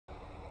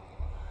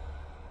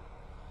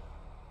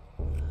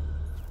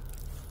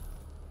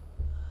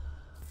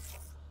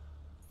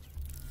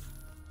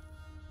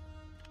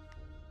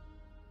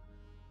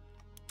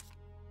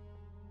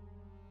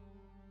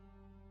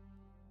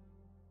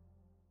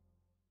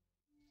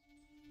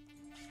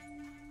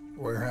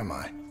Where am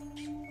I?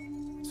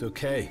 It's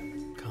okay.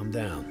 Calm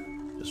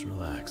down. Just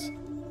relax.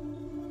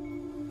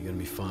 You're gonna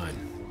be fine.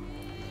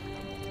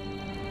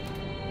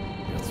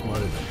 You got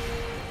smarter than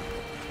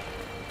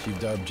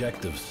achieved our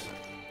objectives.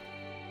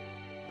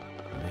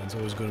 Man's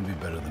always gonna be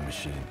better than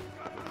machine.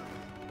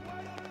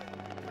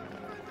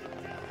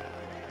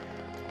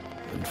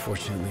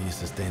 Unfortunately, you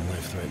sustained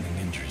life-threatening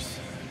injuries.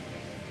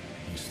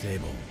 You're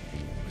stable,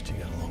 but you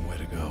got a long way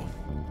to go.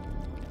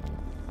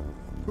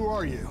 Who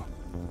are you?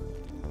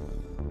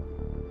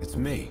 It's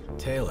me,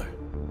 Taylor.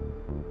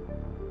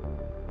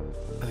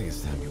 I think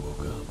it's time you woke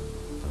up,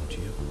 don't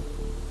you?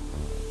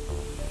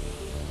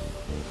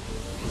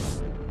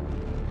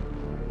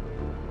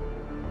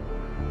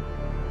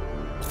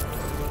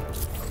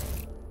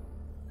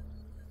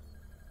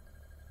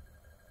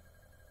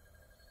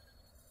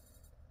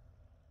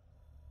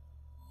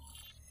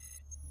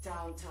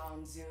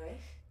 Downtown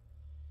Zurich.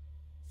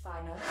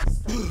 Final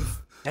stop.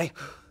 Hey!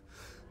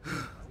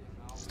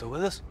 Still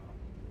with us?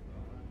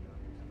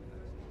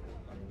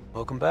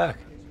 Welcome back.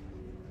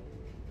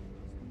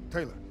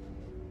 Taylor.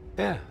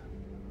 Yeah.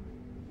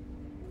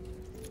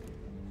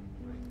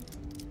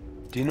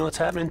 Do you know what's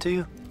happening to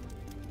you?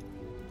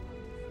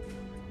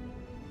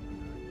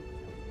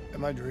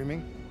 Am I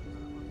dreaming?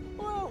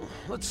 Well,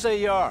 let's say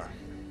you are.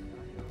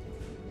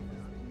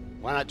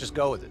 Why not just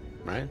go with it,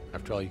 right?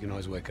 After all, you can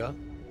always wake up.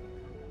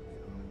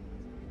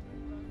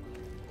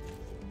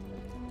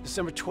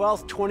 December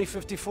 12th,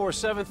 2054,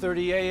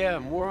 7:30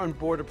 a.m. We're on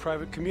board a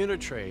private commuter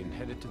train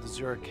headed to the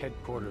Zurich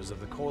headquarters of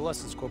the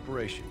Coalescence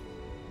Corporation.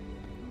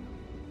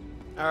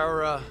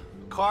 Our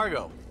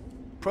cargo,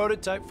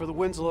 prototype for the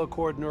Winslow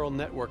Accord Neural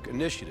Network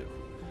Initiative.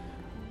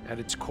 At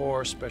its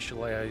core,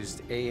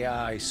 specialized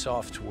AI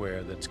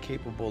software that's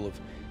capable of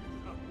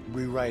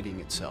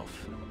rewriting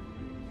itself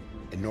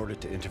in order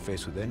to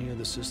interface with any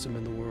other system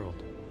in the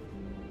world.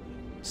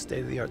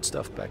 State-of-the-art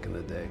stuff back in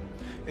the day.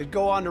 It'd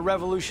go on to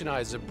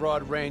revolutionize a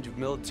broad range of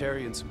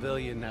military and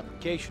civilian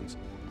applications.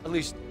 At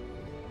least,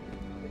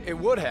 it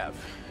would have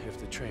if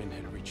the train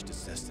had reached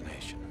its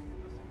destination.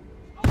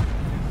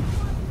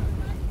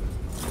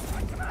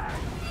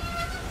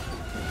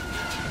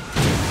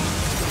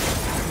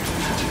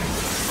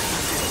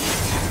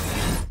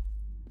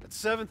 At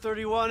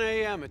 7:31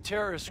 a.m., a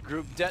terrorist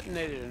group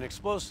detonated an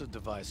explosive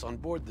device on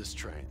board this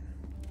train.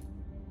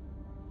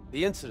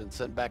 The incident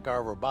sent back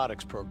our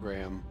robotics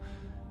program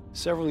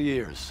several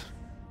years.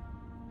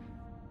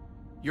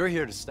 You're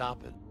here to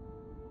stop it.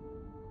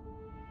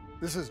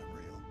 This isn't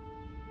real.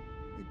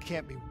 It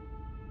can't be.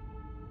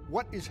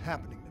 What is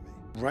happening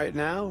to me? Right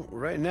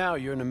now,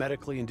 you're in a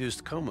medically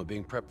induced coma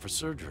being prepped for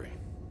surgery.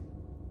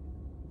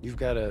 You've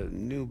got a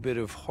new bit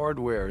of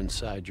hardware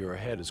inside your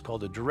head. It's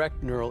called a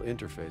direct neural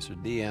interface, or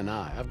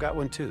DNI. I've got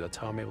one too. That's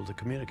how I'm able to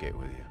communicate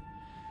with you.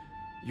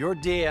 Your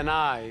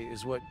DNI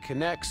is what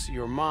connects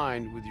your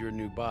mind with your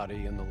new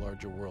body and the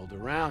larger world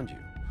around you.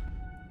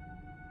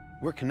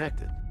 We're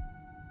connected.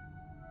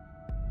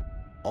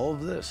 All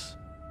of this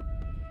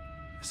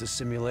is a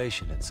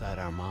simulation inside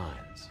our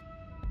minds.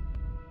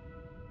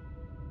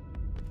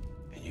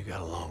 And you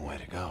got a long way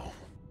to go.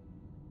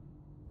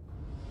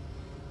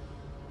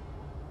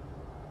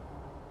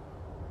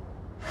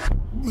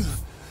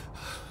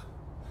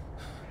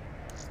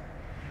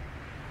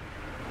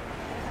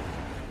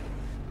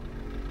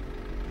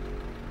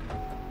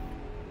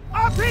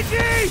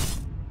 RPG!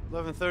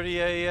 11:30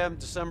 a.m.,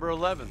 December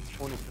 11th,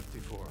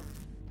 2054.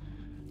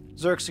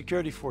 Zurich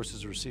security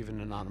forces receive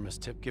an anonymous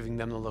tip giving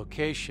them the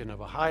location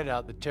of a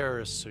hideout the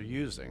terrorists are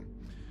using.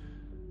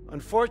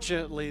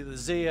 Unfortunately, the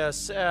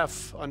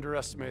ZSF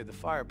underestimated the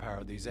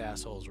firepower these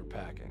assholes were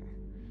packing.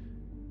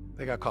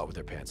 They got caught with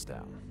their pants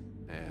down,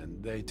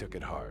 and they took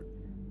it hard.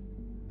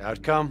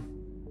 Outcome?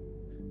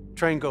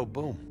 Train go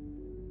boom.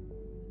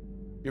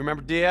 You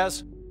remember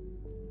Diaz?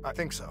 I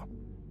think so.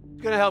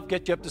 It's gonna help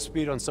get you up to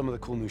speed on some of the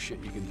cool new shit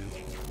you can do.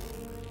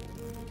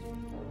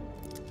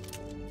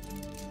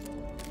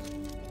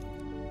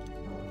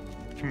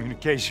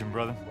 Communication,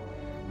 brother.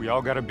 We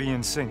all gotta be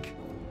in sync.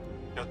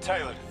 Yo,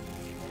 Taylor,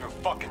 you're a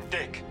fucking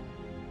dick.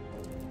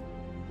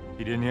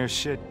 You didn't hear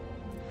shit?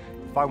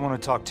 If I want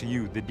to talk to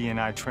you, the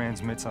DNI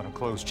transmits on a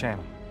closed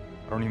channel.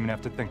 I don't even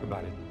have to think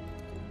about it.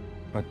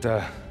 But,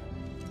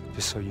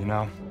 just so you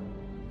know,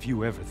 if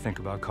you ever think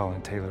about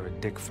calling Taylor a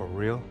dick for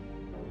real,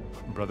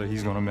 brother,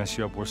 he's gonna mess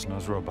you up worse than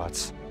those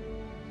robots.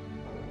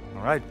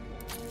 All right,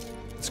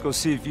 let's go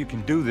see if you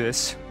can do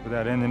this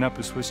without ending up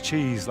with Swiss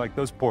cheese like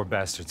those poor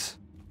bastards.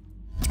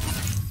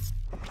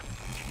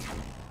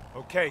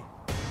 Okay,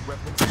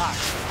 weapons hot.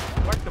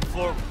 Wipe the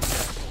floor.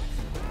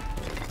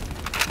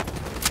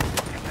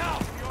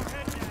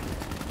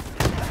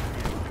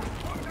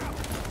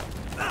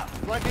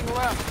 Flanking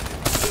left.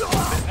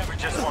 There's never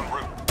just one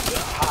route.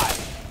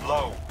 High,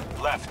 low,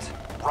 left,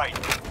 right.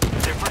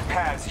 Different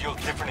paths yield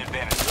different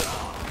advantages.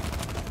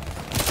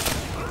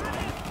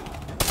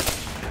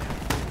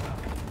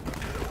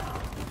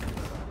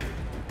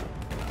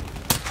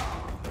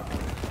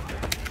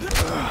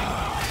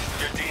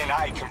 Your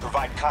DNI can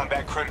provide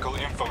combat critical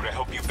info to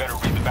help you better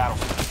read the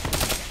battlefield.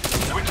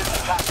 Switch it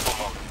to tactical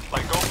mode,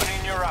 like opening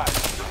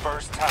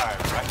first time,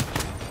 right?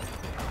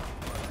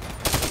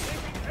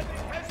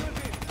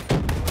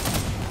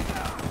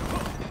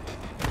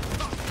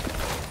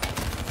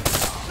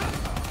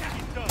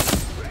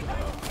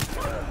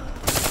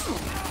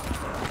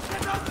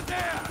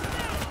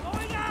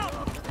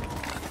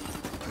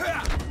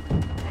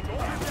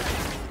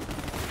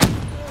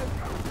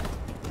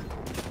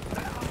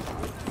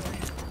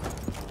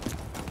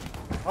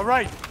 All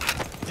right,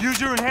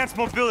 use your enhanced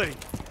mobility.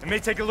 It may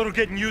take a little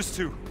getting used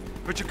to,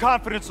 but your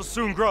confidence will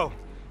soon grow.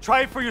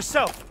 Try it for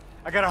yourself.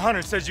 I got a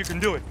hunter says you can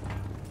do it.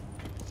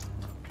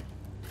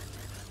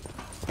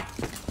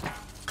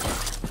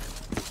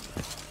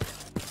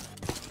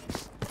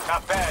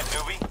 Not bad,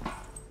 newbie.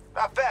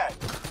 Not bad.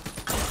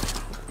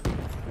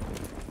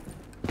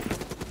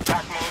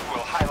 Attack mode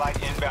will highlight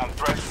inbound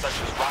threats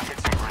such as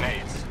rockets and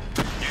grenades.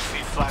 You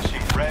see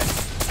flashing red.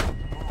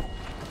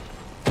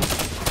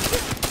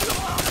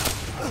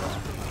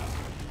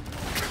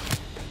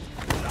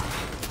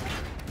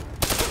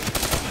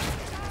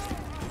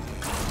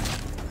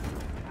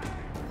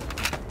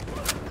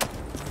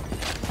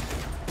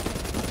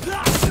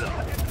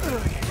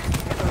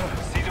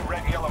 See the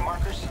red and yellow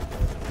markers?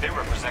 They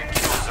represent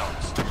kill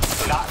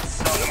zones, not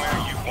somewhere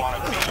you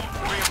want to be.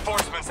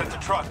 Reinforcements at the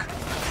truck.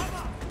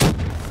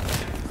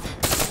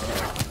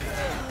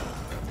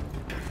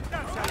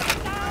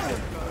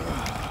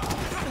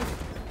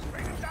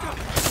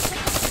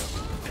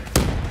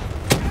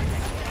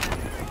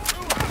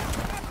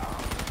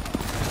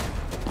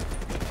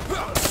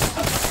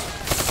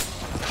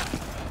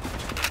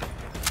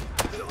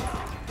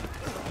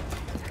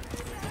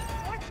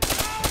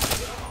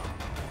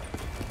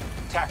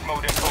 Attack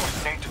mode info is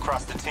synced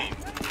across the team.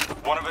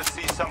 One of us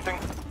sees something,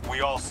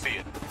 we all see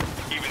it,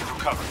 even through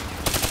cover.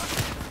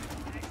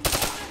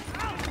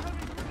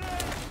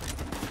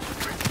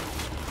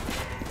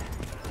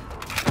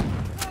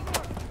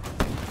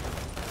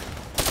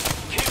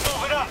 Keep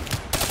moving up!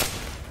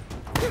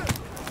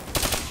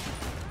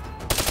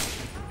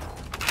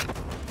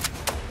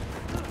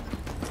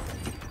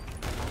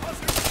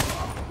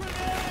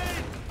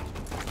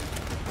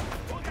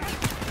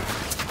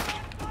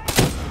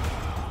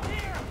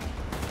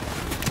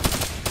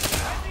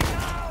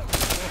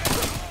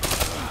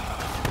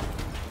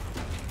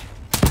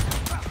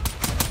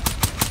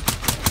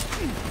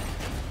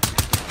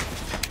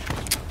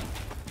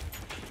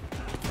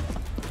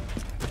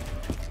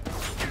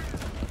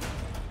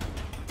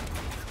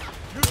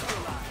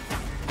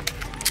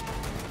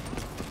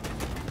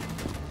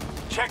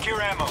 Check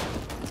your ammo.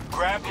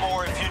 Grab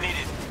more if you need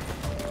it.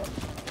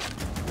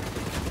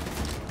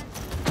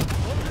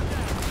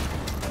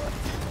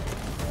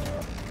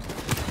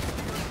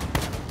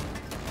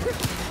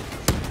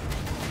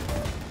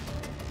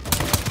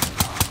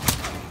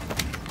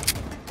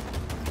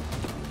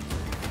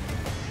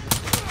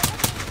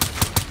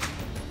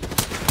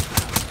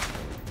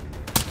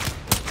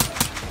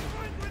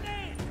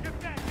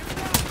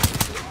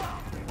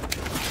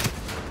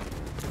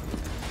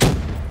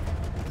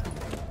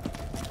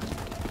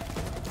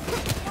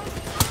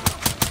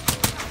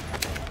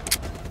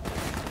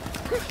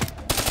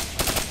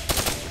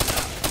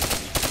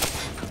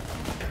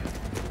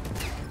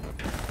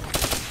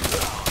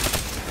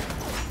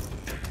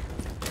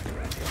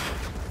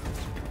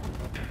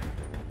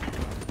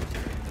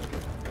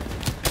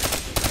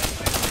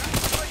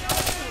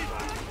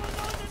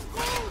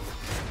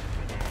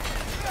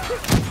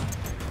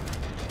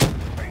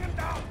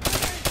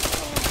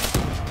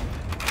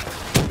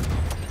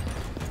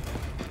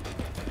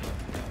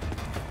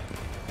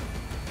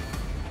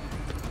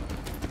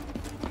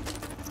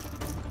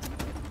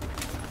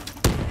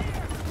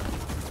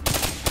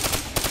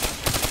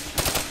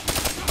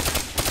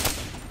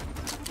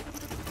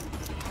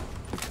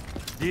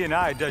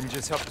 D&I doesn't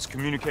just help us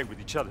communicate with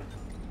each other.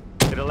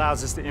 It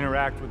allows us to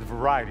interact with a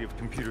variety of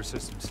computer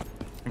systems,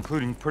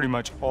 including pretty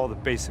much all the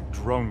basic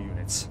drone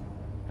units.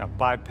 Now,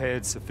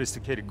 bipeds,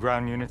 sophisticated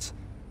ground units,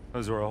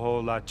 those are a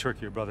whole lot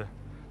trickier, brother.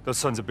 Those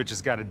sons of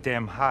bitches got a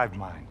damn hive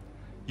mind.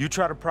 You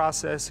try to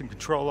process and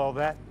control all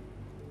that,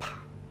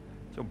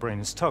 your brain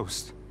is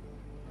toast.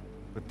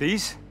 But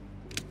these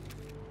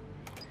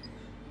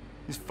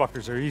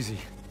fuckers are easy.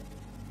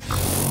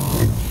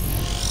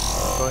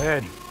 Go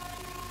ahead.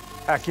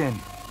 Hack in.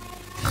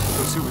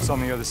 Go see what's on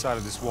the other side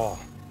of this wall.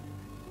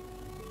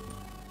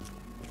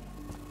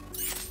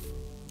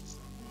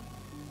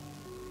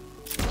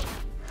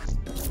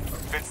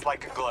 Fits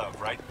like a glove,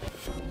 right?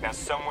 Now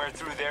somewhere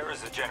through there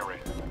is a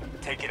generator.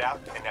 Take it out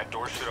and that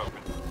door should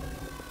open.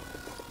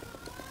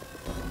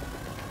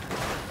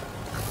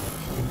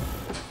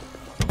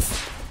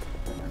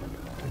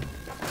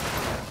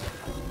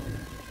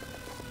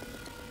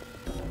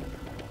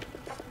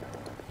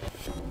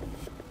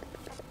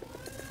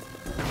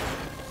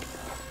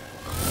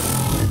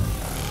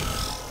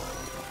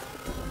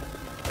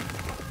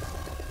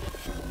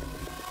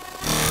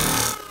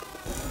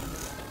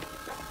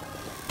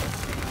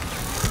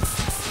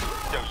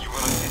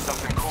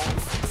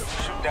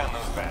 Down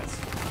those bats.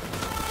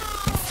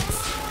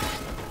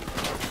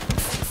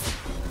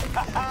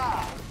 Ha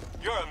ha!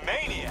 You're a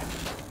maniac.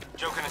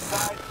 Joking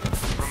aside,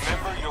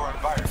 remember your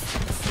environment.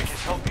 It can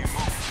help you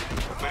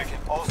move, but it can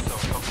also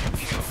help you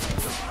kill.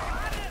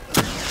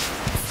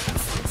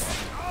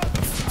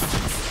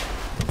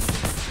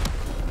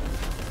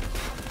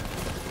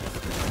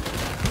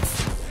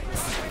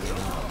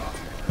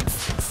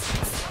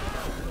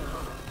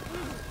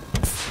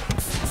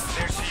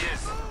 There she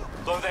is.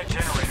 Blow that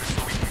generator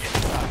so we can get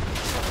inside.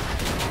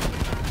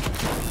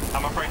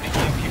 I'm afraid the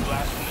EMP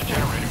blast from the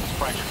generator has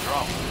fried your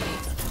drone.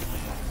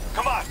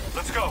 Come on,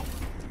 let's go.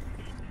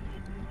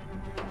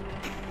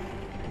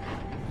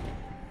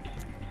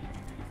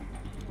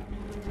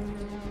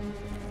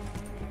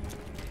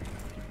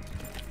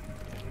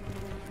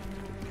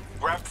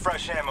 Grab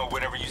fresh ammo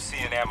whenever you see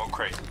an ammo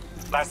crate.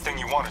 Last thing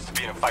you want is to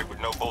be in a fight with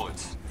no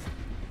bullets.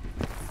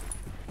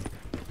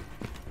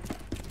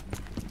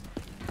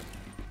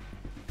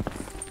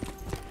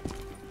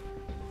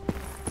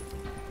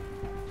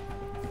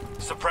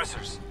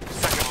 Suppressors,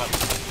 second level.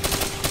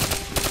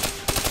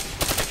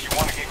 If you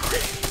want to get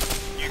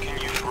creative, you can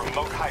use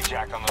remote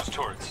hijack on those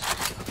turrets.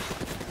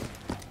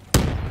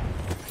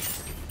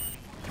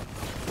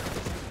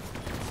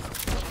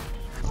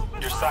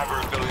 Your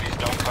cyber abilities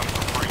don't come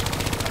for free.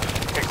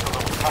 Takes a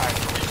little time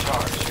to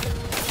recharge.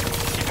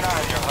 Keep an eye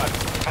on your HUD.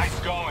 Nice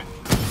going.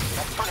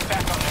 Now turn it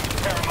back on them and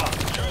tear them up.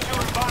 Use your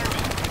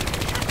environment.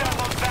 Shoot down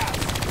those zaps.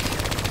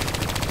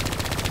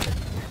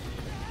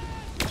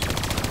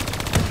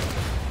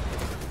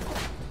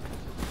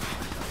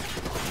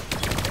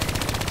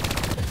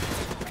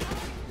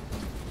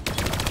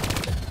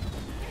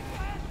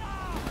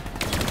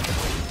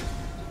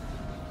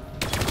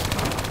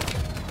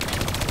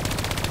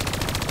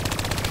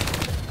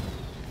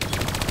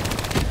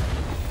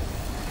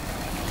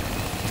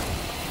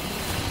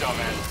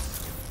 Dumbass.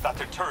 Thought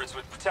their turrets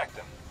would protect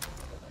them.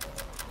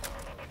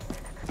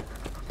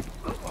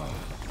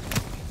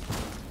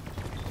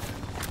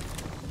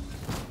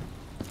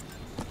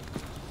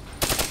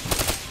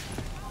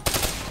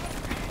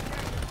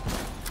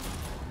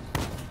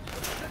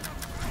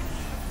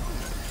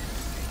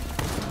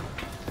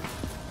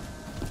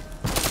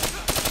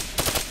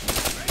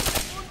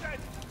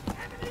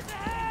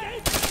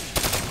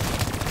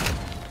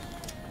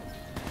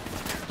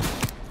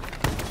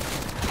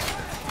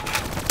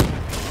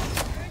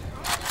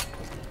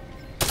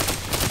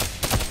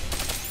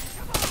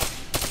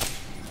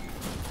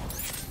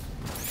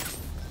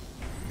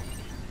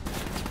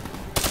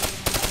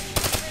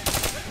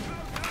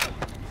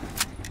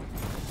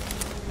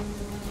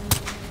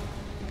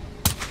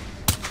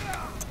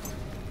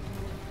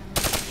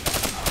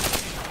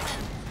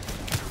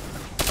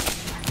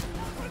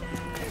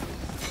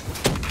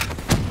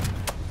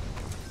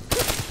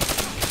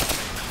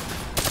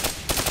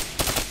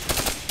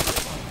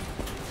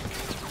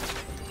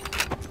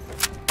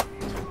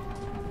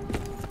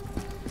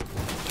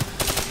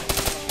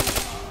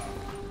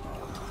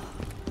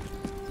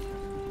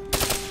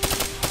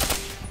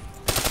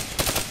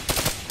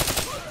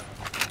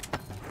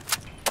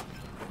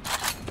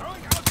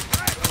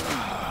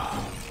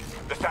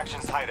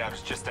 Faction's hideout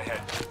is just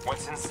ahead.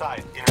 Once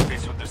inside,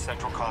 interface with their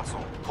central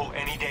console. Pull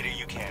any data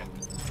you can.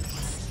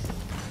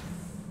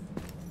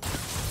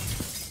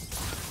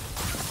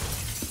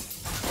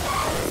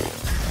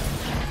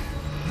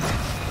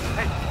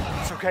 Hey,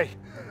 it's okay.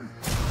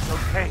 It's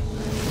okay.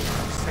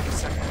 Just take a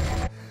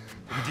second.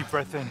 Take a deep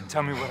breath in and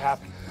tell me what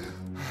happened.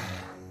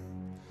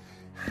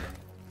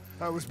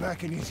 I was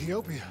back in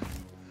Ethiopia.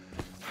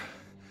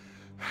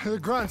 The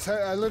grunts,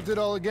 I lived it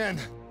all again.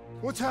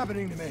 What's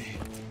happening to me?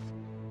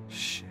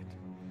 Shit.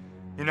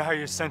 You know how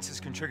your senses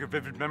can trigger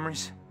vivid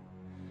memories?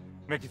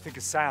 Make you think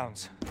of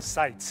sounds,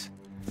 sights,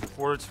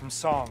 words from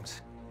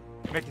songs.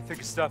 Make you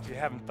think of stuff you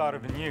haven't thought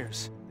of in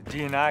years. The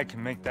DNI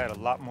can make that a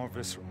lot more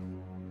visceral.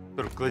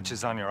 Little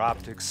glitches on your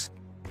optics,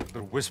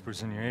 little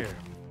whispers in your ear.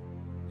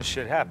 This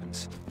shit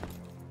happens.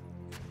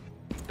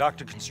 The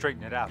doctor can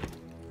straighten it out.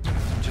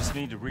 You just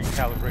need to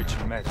recalibrate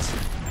your meds.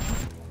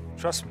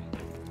 Trust me,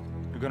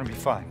 you're gonna be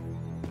fine.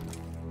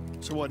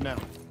 So what now?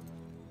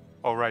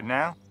 Oh, right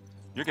now?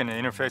 You're gonna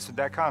interface with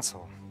that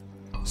console.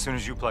 As soon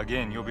as you plug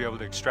in, you'll be able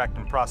to extract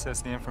and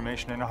process the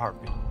information in a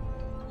heartbeat.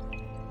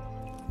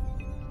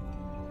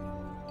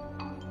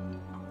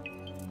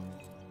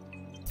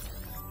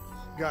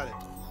 Got it.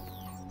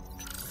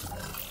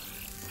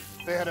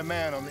 They had a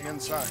man on the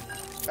inside,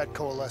 at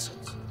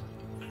Coalescence.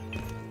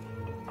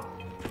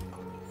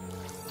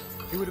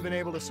 He would have been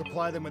able to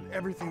supply them with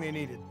everything they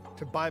needed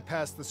to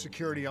bypass the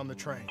security on the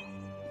train.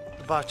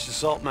 The botched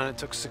assault, man, it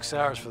took 6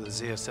 hours for the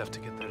ZSF to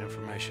get that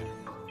information.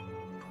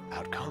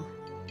 Outcome?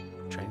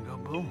 Train go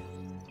boom.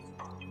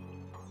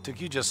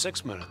 Took you just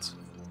 6 minutes.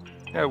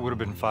 Yeah, it would have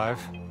been 5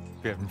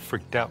 if you hadn't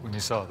freaked out when you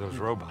saw those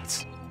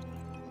robots.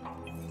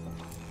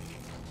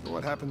 So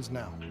what happens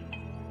now?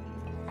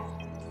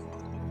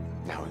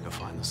 Now we go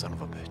find the son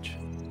of a bitch.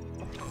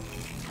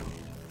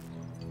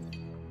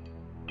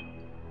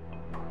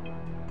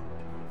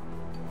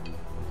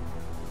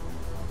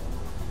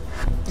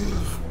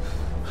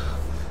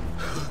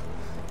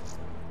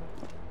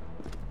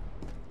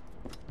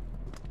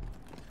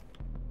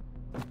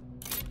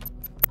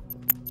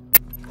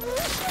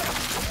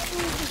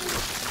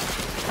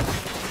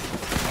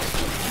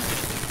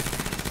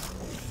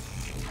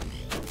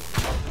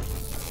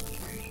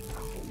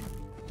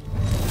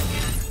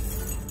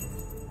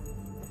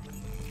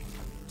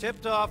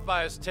 Tipped off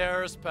by his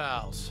terrorist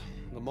pals.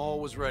 The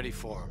mole was ready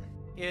for him.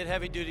 He had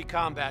heavy-duty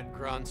combat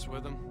grunts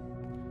with him.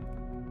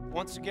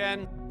 Once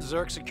again,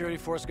 Zurich security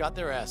force got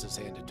their asses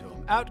handed to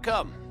him.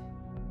 Outcome.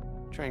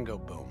 Train go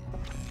boom.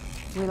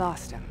 We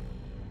lost him.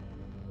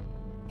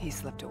 He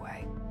slipped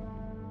away.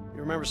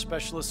 You remember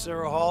Specialist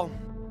Sarah Hall?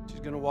 She's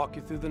gonna walk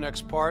you through the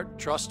next part.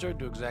 Trust her,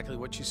 do exactly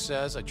what she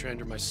says. I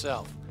trained her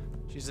myself.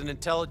 She's an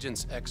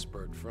intelligence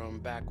expert from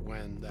back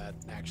when that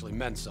actually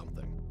meant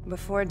something.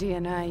 Before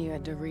DNI, you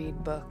had to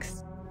read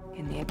books.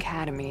 In the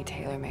academy,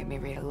 Taylor made me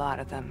read a lot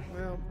of them.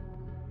 Well,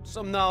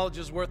 some knowledge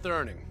is worth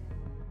earning.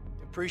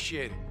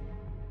 Appreciating.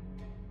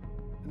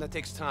 And that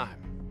takes time.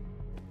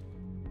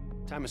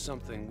 Time is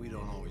something we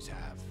don't always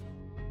have.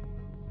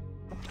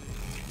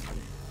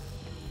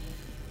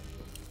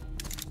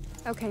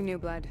 Okay, New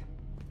Blood.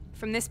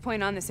 From this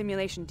point on, the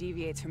simulation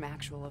deviates from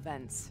actual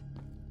events.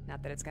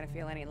 Not that it's gonna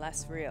feel any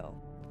less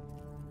real.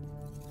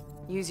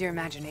 Use your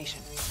imagination.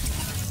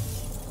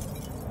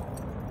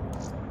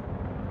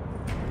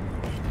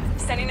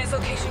 Sending his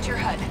location to your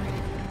HUD.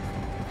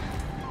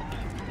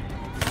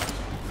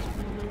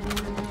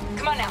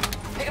 Come on now,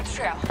 pick up the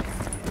trail.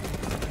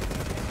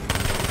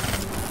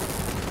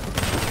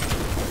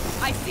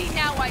 I see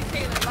now why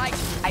Taylor likes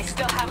you. I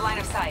still have line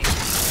of sight.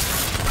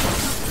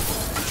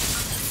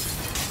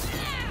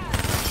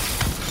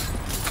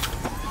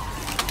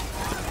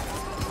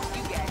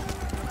 You get it.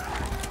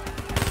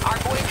 Our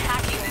boy's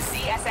hacking the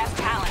CSF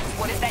talents.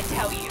 What does that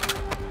tell you?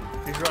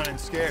 He's running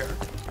scared,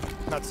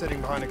 not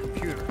sitting behind a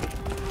computer.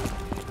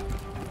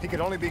 He could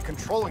only be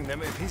controlling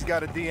them if he's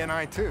got a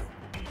DNI too.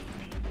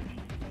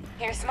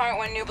 You're a smart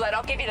one, New Blood.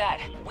 I'll give you that.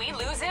 We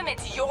lose him,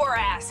 it's your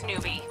ass,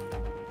 newbie.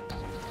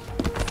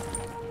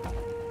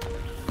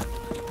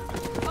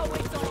 Oh,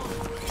 it's on.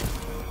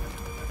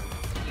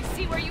 You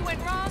see where you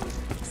went wrong?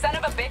 Son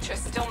of a bitch is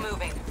still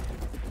moving.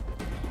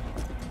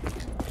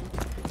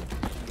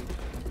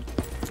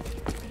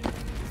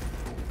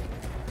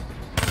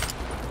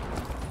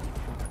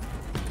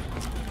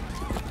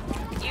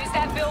 Use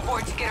that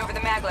billboard to get over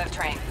the maglev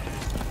train.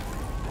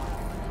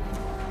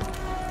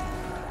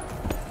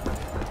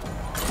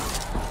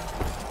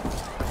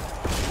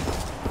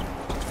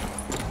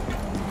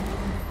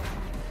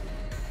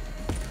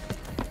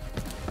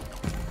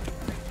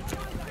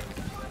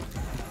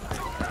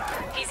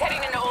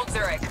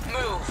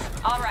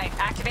 All right,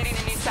 activating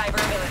a new cyber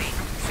ability.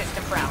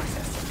 System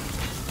paralysis.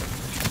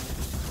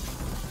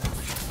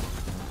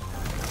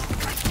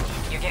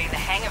 You're getting the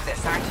hang of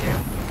this, aren't you?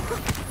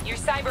 Your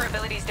cyber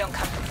abilities don't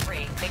come for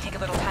free. They take a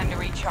little time to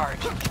recharge.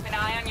 Keep an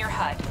eye on your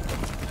HUD.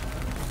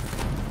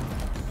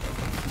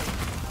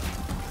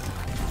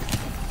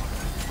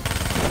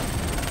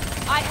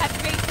 I had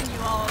faith in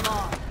you all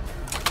along.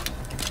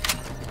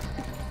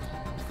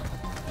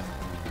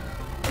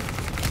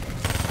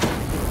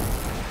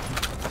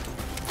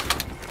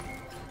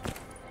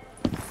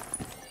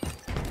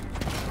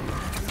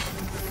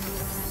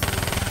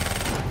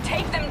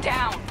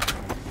 Down.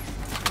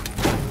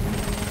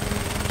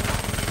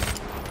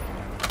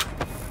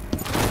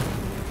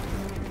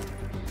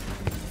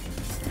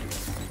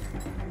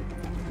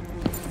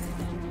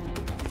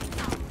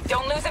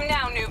 Don't lose him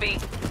now, newbie.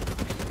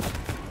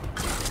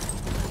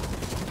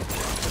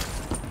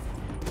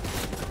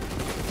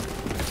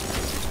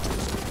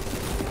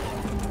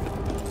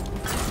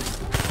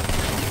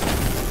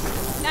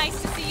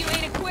 Nice to see you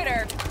ain't a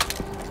quitter.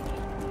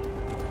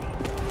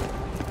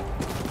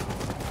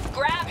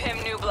 Grab him,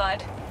 New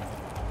Blood.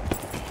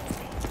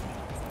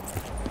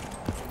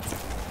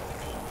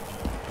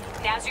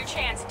 Now's your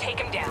chance. Take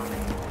him down.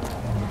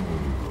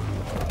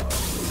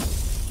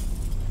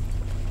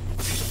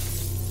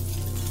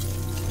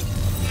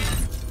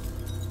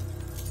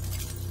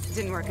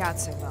 Didn't work out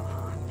so well,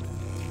 huh?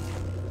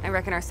 I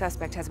reckon our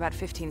suspect has about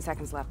 15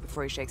 seconds left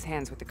before he shakes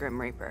hands with the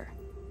Grim Reaper.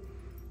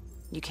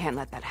 You can't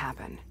let that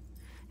happen.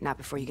 Not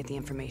before you get the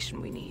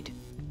information we need.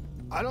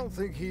 I don't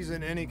think he's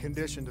in any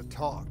condition to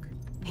talk.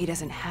 He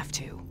doesn't have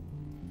to.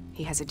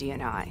 He has a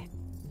DNI.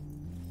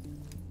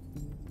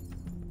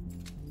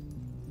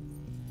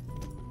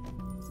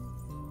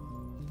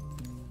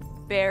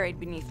 Buried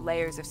beneath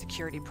layers of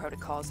security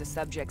protocols, the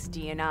subject's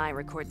DNI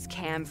records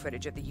cam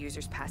footage of the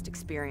user's past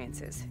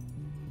experiences.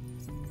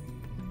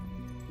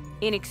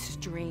 In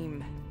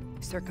extreme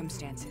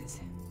circumstances,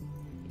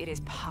 it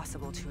is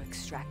possible to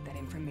extract that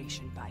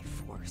information by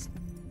force.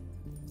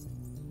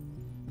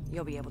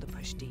 You'll be able to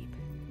push deep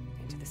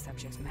into the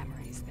subject's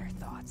memories, their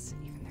thoughts,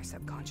 even their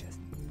subconscious.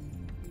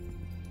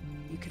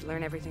 You could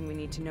learn everything we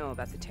need to know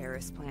about the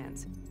terrorist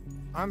plans.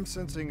 I'm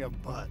sensing a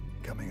butt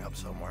coming up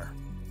somewhere.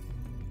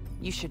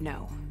 You should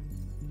know.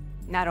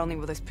 Not only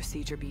will this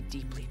procedure be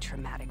deeply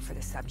traumatic for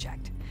the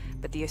subject,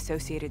 but the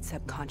associated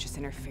subconscious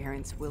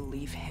interference will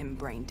leave him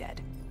brain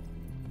dead.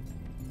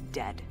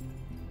 Dead.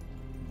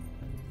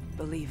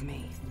 Believe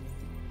me,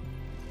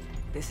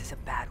 this is a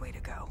bad way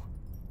to go.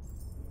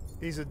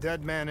 He's a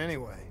dead man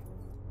anyway.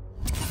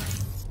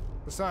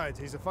 Besides,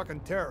 he's a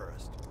fucking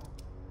terrorist.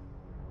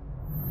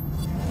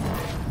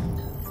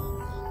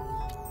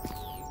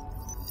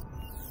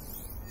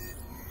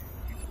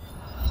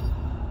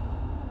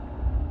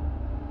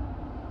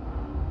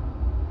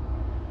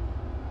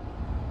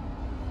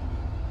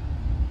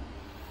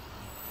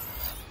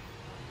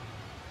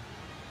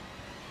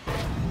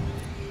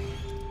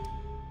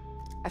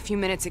 few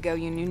minutes ago,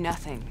 you knew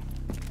nothing.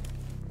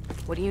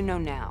 What do you know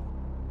now?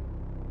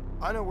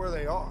 I know where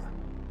they are.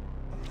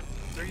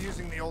 They're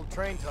using the old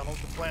train tunnel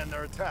to plan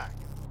their attack.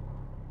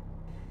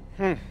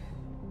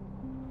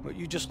 What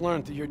you just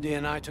learned that your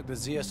DNI took the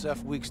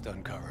ZSF weeks to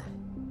uncover.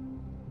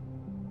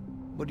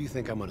 What do you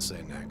think I'm gonna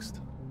say next?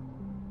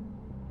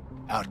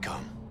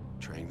 Outcome.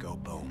 Train go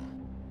boom.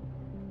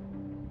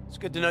 It's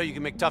good to know you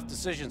can make tough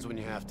decisions when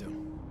you have to.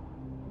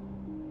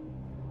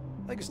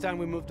 I think it's time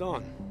we moved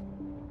on.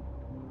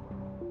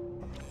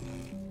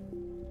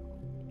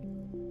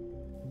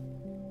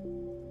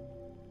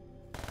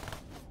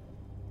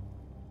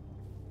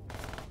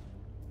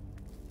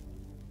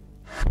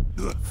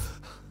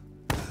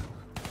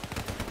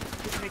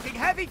 Taking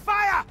heavy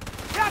fire!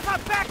 Get the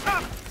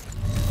backup!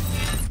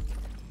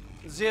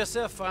 The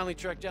ZSF finally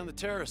tracked down the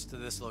terrorists to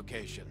this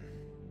location.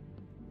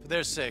 For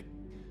their sake,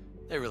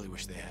 they really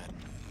wish they had.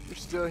 You're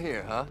still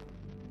here, huh?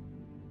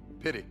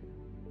 Pity.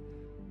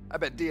 I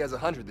bet D has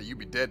 100 that you'd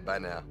be dead by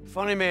now.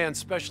 Funny man,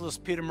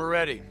 Specialist Peter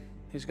Moretti.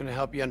 He's gonna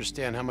help you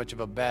understand how much of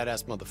a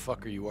badass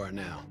motherfucker you are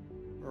now.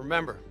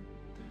 Remember,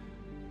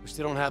 we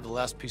still don't have the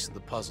last piece of the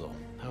puzzle.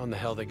 How in the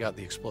hell they got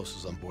the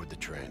explosives on board the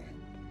train?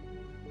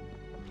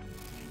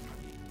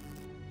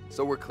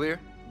 So we're clear?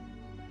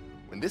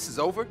 When this is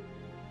over,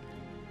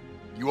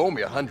 you owe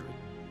me 100.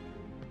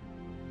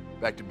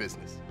 Back to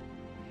business.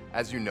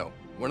 As you know,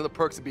 one of the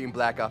perks of being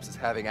Black Ops is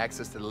having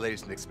access to the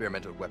latest in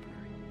experimental weaponry.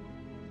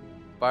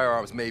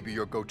 Firearms may be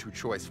your go-to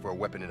choice for a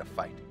weapon in a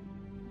fight.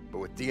 But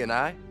with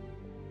DNI,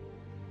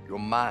 your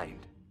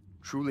mind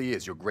truly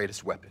is your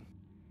greatest weapon.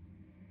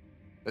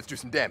 Let's do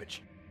some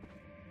damage.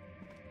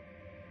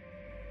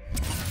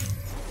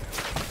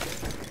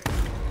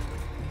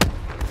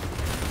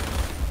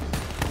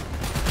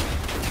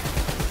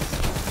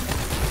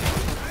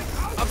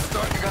 I'm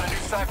starting. You got a new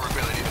cyber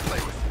ability to play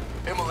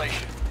with.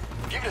 Immolation.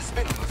 Give it a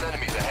spin to those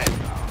enemies ahead.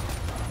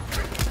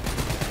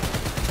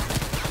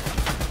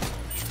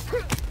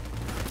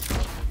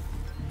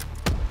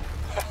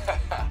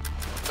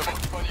 The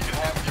most fun you can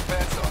have with your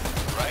pants on,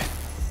 right?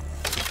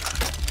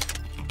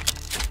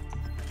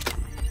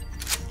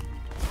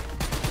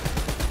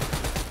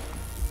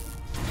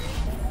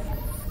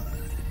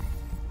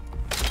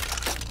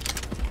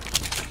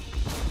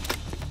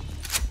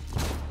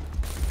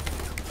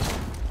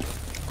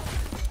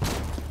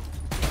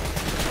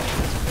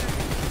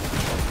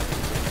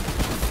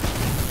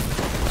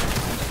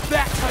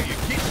 That's how you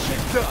get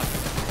shit done!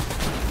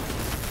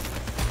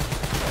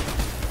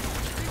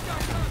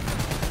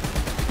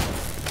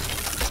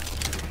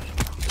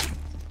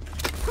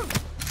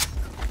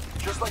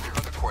 Just like your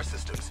other core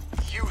systems,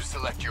 you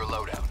select your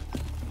loadout.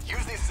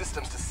 Use these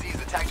systems to seize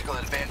the tactical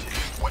advantage,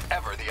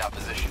 whatever the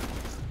opposition.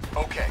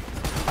 Okay,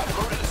 I've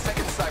loaded a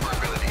second cyber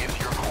ability into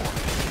your core.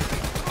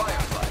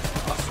 Fireflies,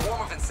 a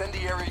swarm of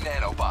incendiary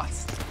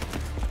nanobots.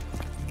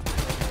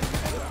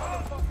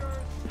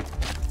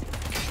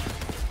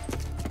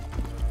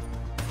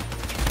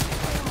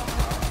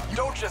 You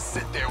don't just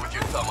sit there with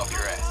your thumb up your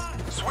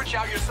ass. Switch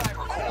out your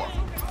cyber core.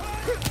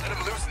 Let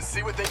them loose and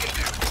see what they can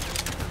do.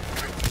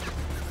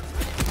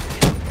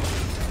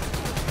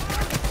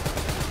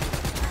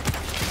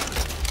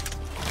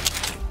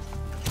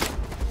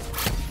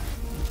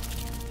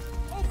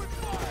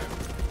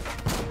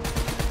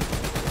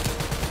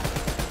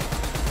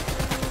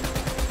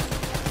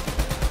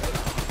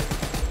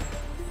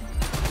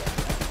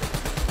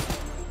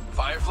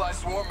 Firefly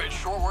swarm made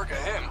short work of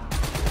him.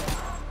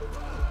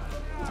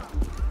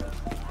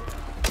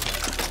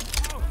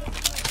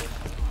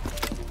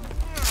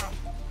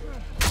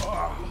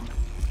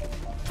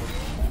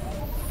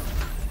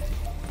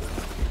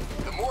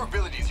 The more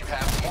abilities you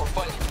have, the more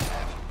fun you can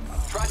have.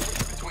 Try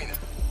switching between them.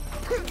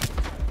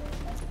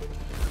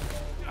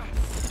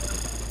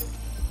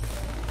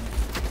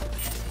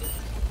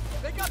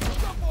 They got the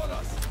jump on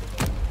us!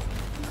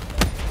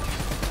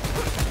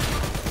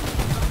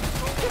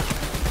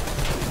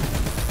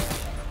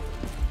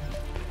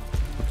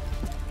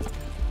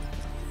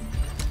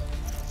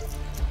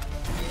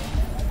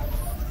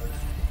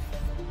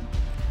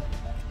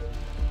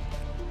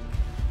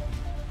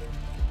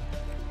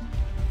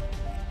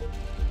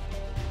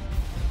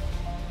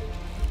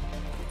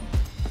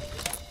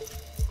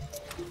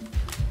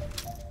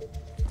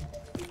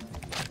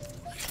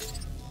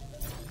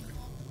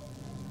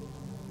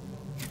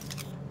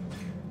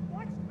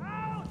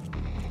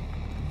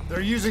 They're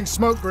using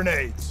smoke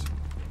grenades.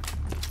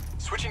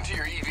 Switching to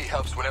your EV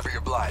helps whenever you're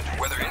blind,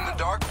 whether in the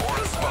dark or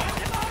in smoke.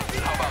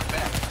 How about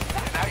that?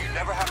 Now you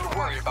never have to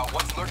worry about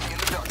what's lurking in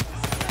the darkness.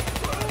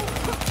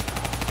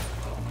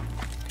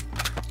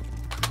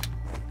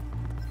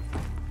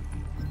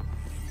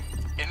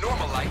 In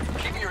normal light,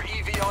 keeping your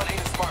EV on ain't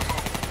a smart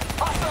move.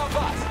 Hostile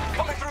bots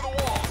coming through the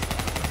walls.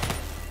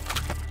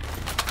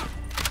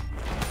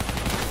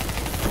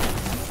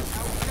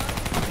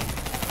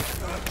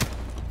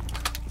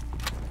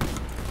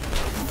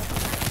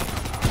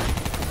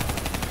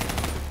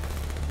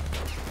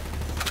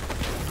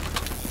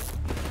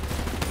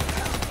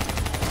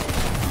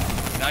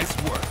 Nice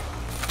work.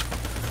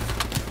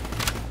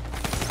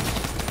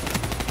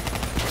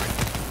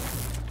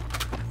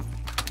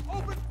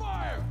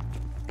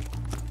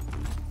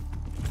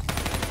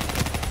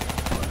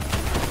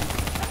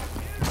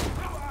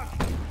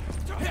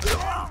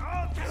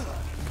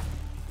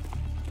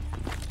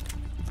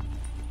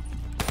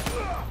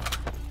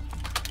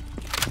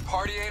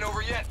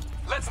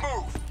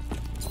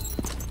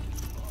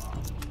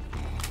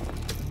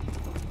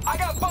 I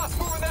got boss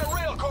moving that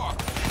rail car!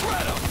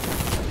 Shred him!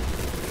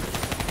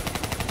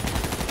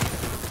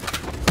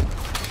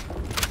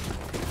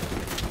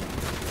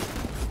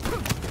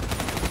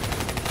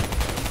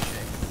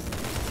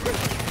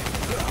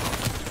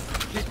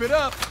 Keep it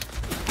up!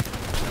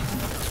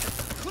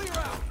 Clear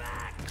out!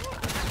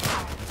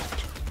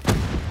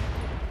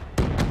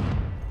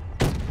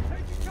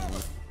 Taking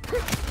cover!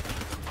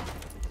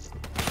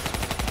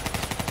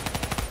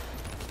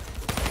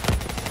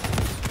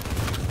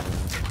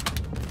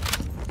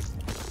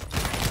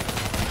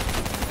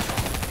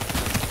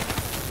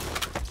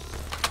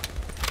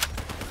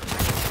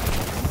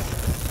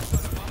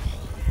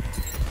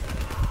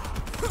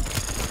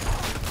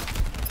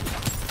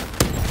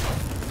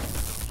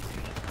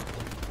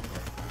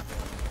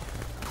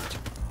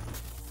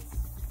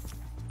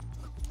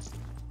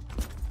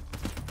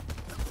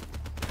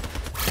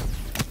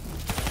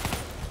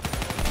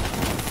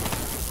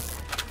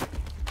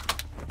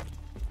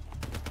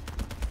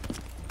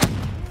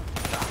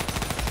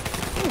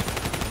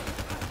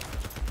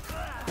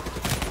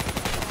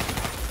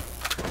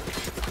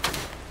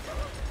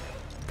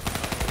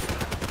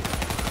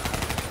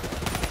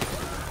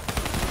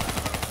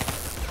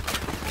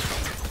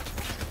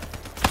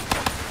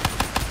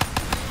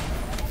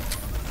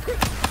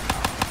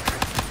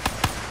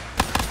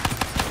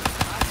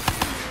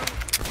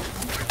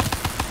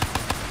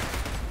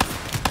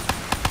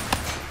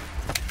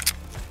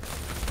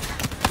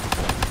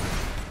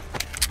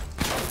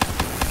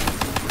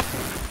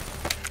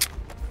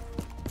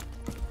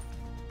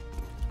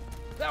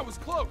 That was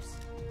close!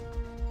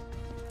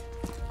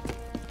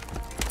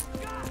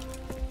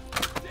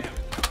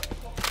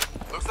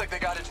 Looks like they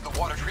got into the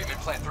water treatment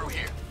plant through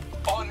here.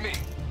 On me!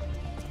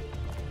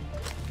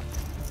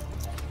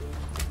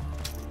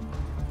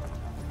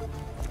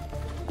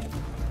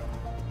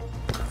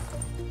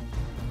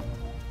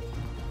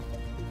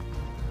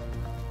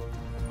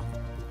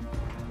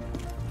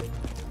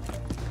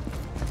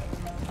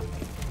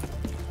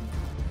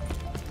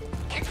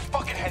 Keep your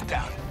fucking head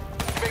down.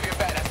 You may be a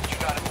badass, but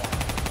you're not immortal.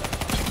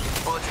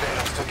 Bullets there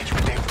don't still get you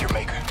a date with your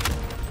maker.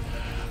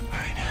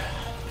 Alright.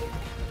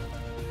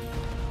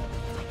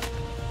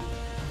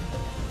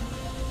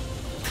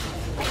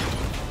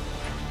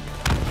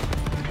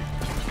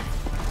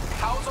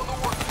 How's on the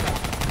work floor?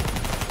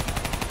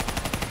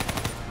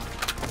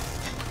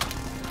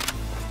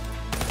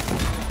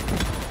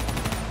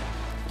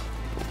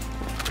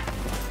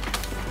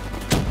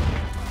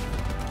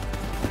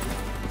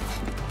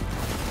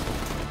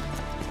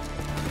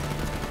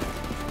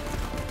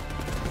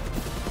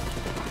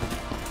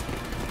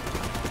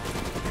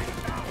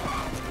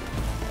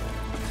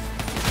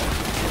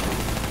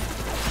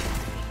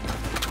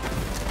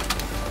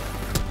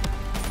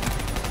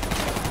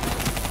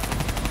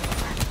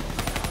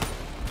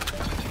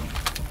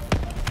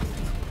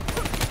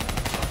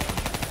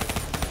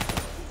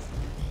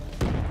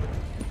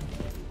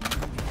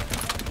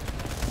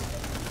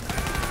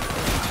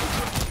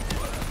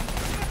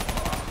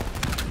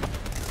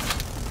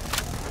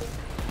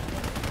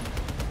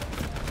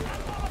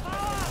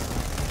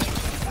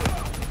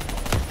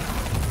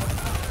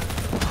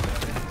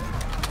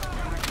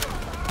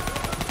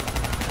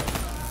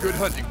 Good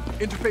hunting.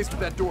 Interface with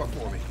that door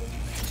for me.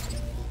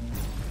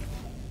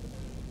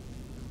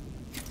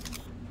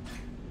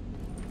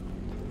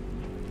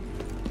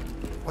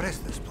 What is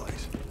this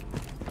place?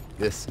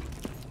 This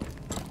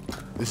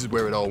is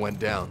where it all went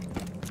down.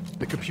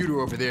 The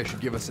computer over there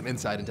should give us some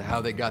insight into how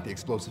they got the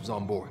explosives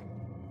on board.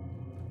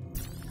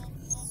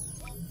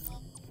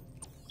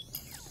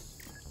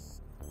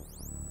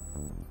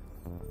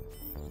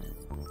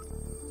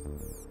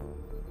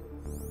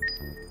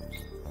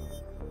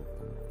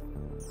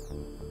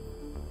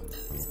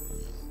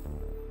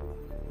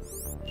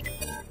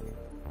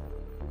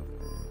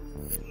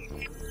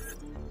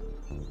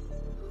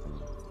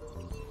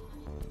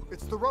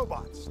 It's the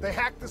robots. They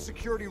hacked the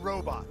security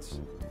robots.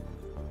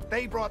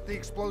 They brought the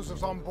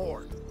explosives on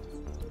board.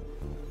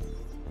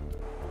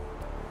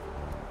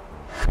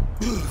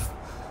 You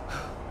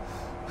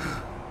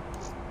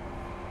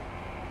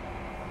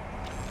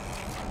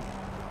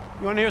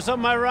want to hear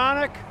something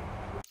ironic?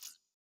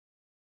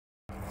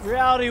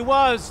 Reality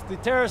was, the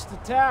terrorist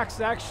attacks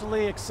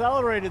actually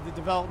accelerated the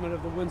development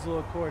of the Winslow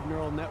Accord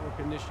Neural Network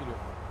Initiative.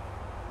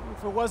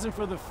 If it wasn't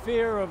for the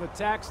fear of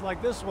attacks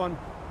like this one,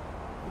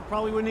 we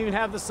probably wouldn't even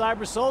have the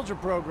Cyber Soldier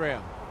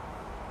program.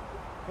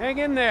 Hang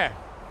in there.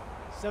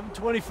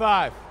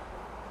 7:25.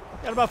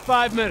 Got about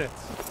 5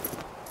 minutes.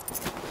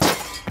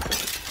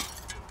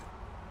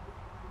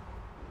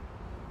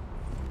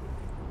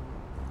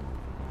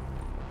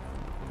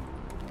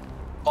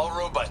 All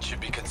robots should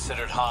be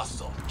considered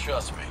hostile.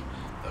 Trust me,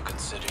 they'll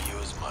consider you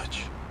as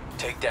much.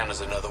 Takedown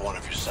is another one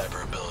of your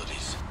cyber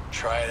abilities.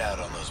 Try it out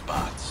on those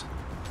bots.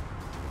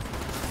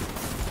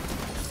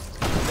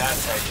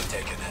 That's how you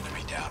take an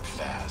enemy down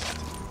fast.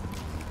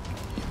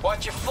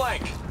 Watch your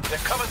flank. They're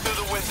coming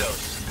through the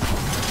windows.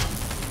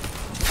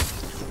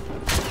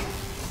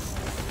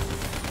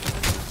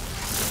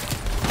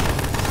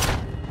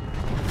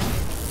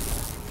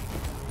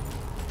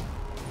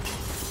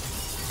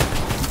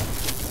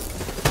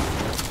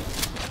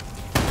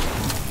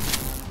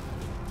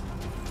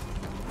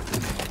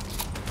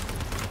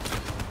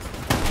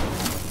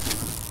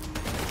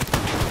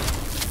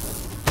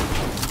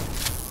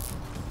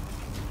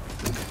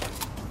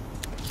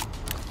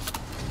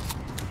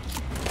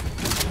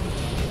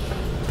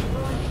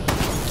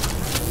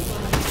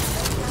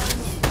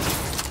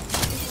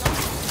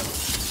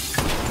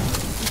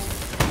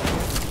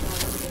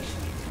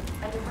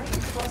 and await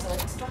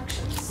further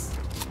instructions.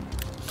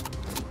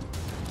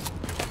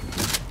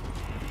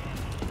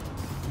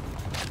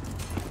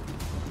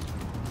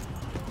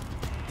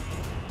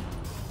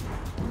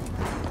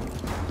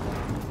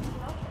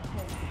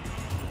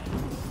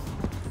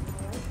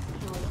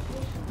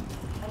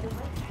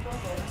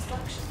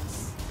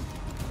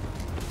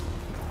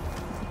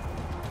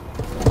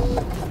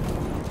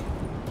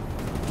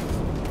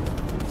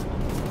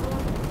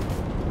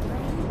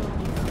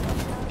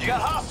 You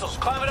got hostiles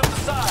climbing up the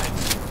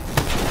sides.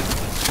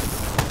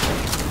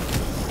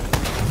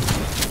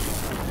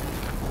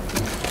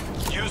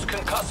 Use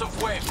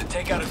concussive wave to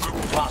take out a group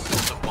of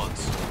hostiles at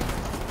once.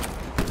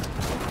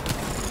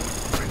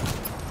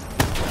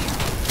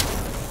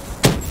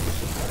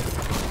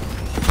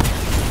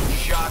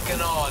 Shock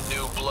and awe,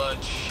 new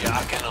blood.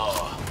 Shock and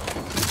awe.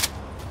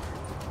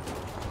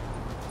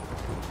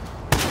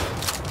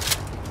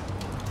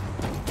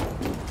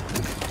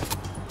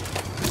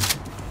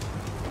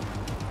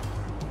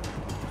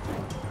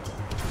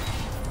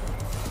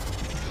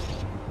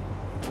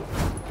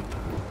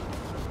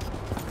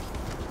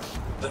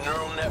 The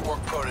neural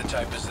network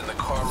prototype is in the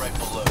car right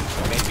below.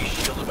 It may be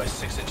shielded by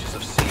 6 inches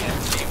of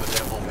CNT, but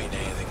that won't mean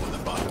anything when the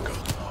bomb goes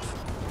off.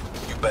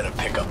 You better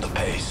pick up the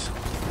pace.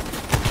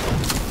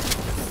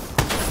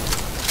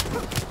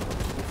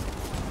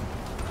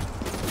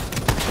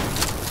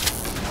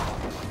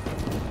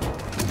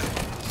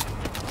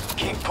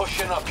 Keep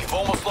pushing up. You've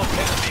almost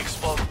located the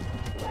explosion.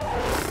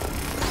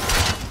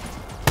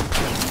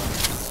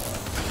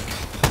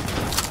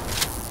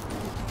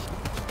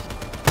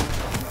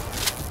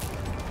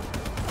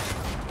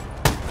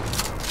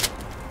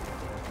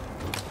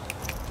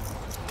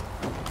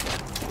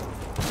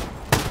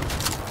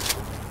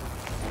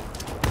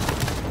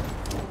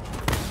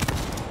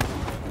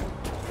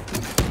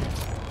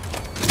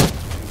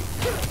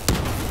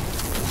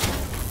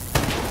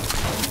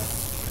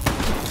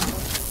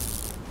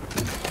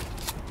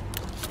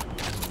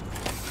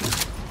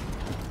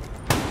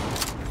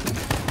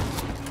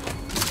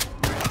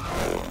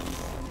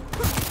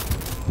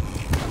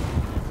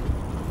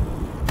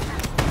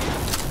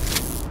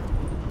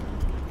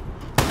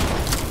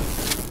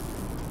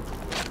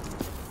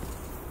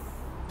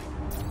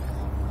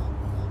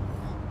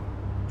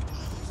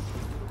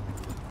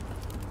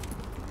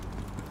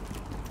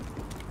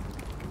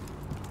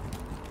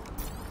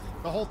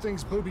 The whole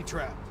thing's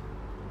booby-trapped.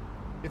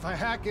 If I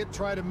hack it,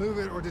 try to move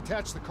it, or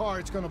detach the car,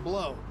 it's gonna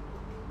blow.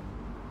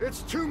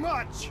 It's too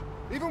much!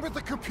 Even with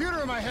the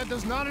computer in my head,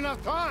 there's not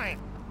enough time!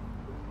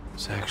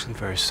 It's actually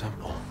very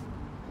simple.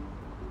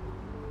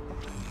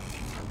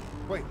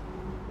 Wait.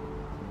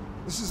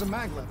 This is a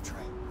maglev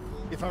train.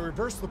 If I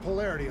reverse the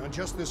polarity on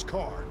just this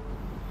car...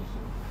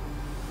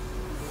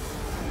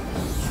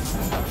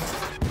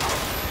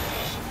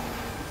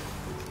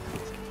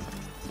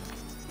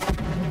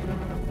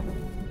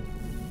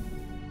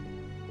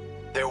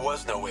 There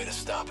was no way to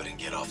stop it and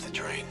get off the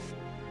train.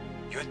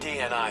 Your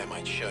DNI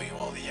might show you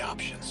all the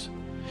options,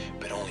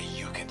 but only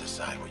you can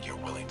decide what you're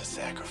willing to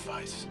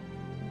sacrifice.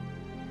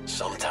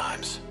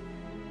 Sometimes,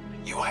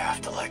 you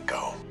have to let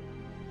go.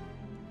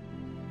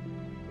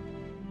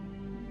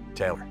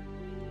 Taylor,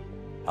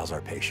 how's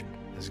our patient?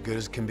 As good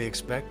as can be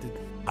expected.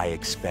 I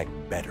expect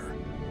better.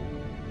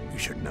 You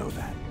should know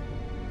that.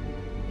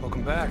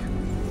 Welcome back.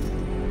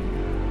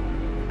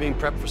 Being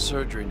prepped for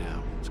surgery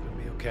now. It's gonna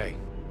be okay.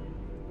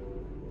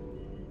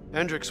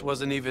 Hendricks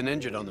wasn't even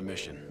injured on the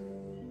mission.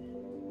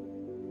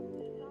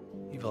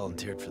 He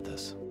volunteered for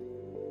this.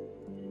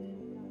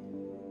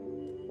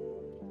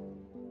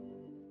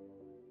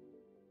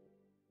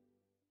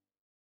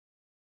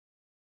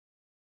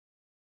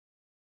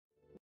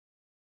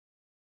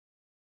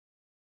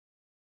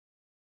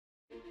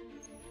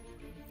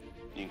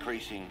 The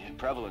increasing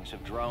prevalence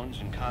of drones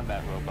and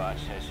combat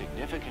robots has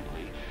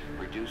significantly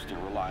reduced the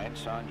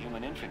reliance on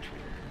human infantry.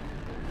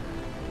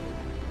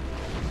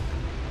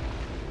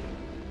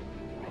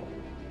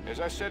 As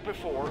I said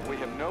before, we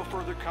have no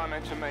further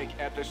comment to make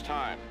at this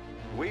time.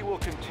 We will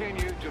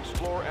continue to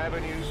explore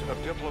avenues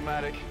of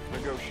diplomatic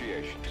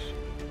negotiations.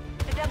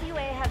 The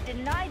WA have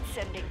denied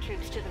sending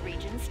troops to the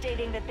region,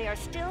 stating that they are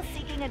still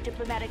seeking a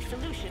diplomatic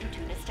solution to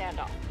the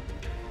standoff.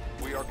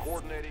 We are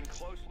coordinating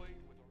closely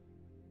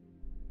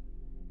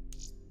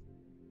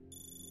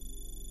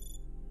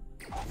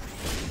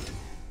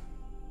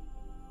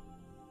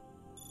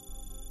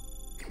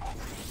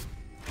with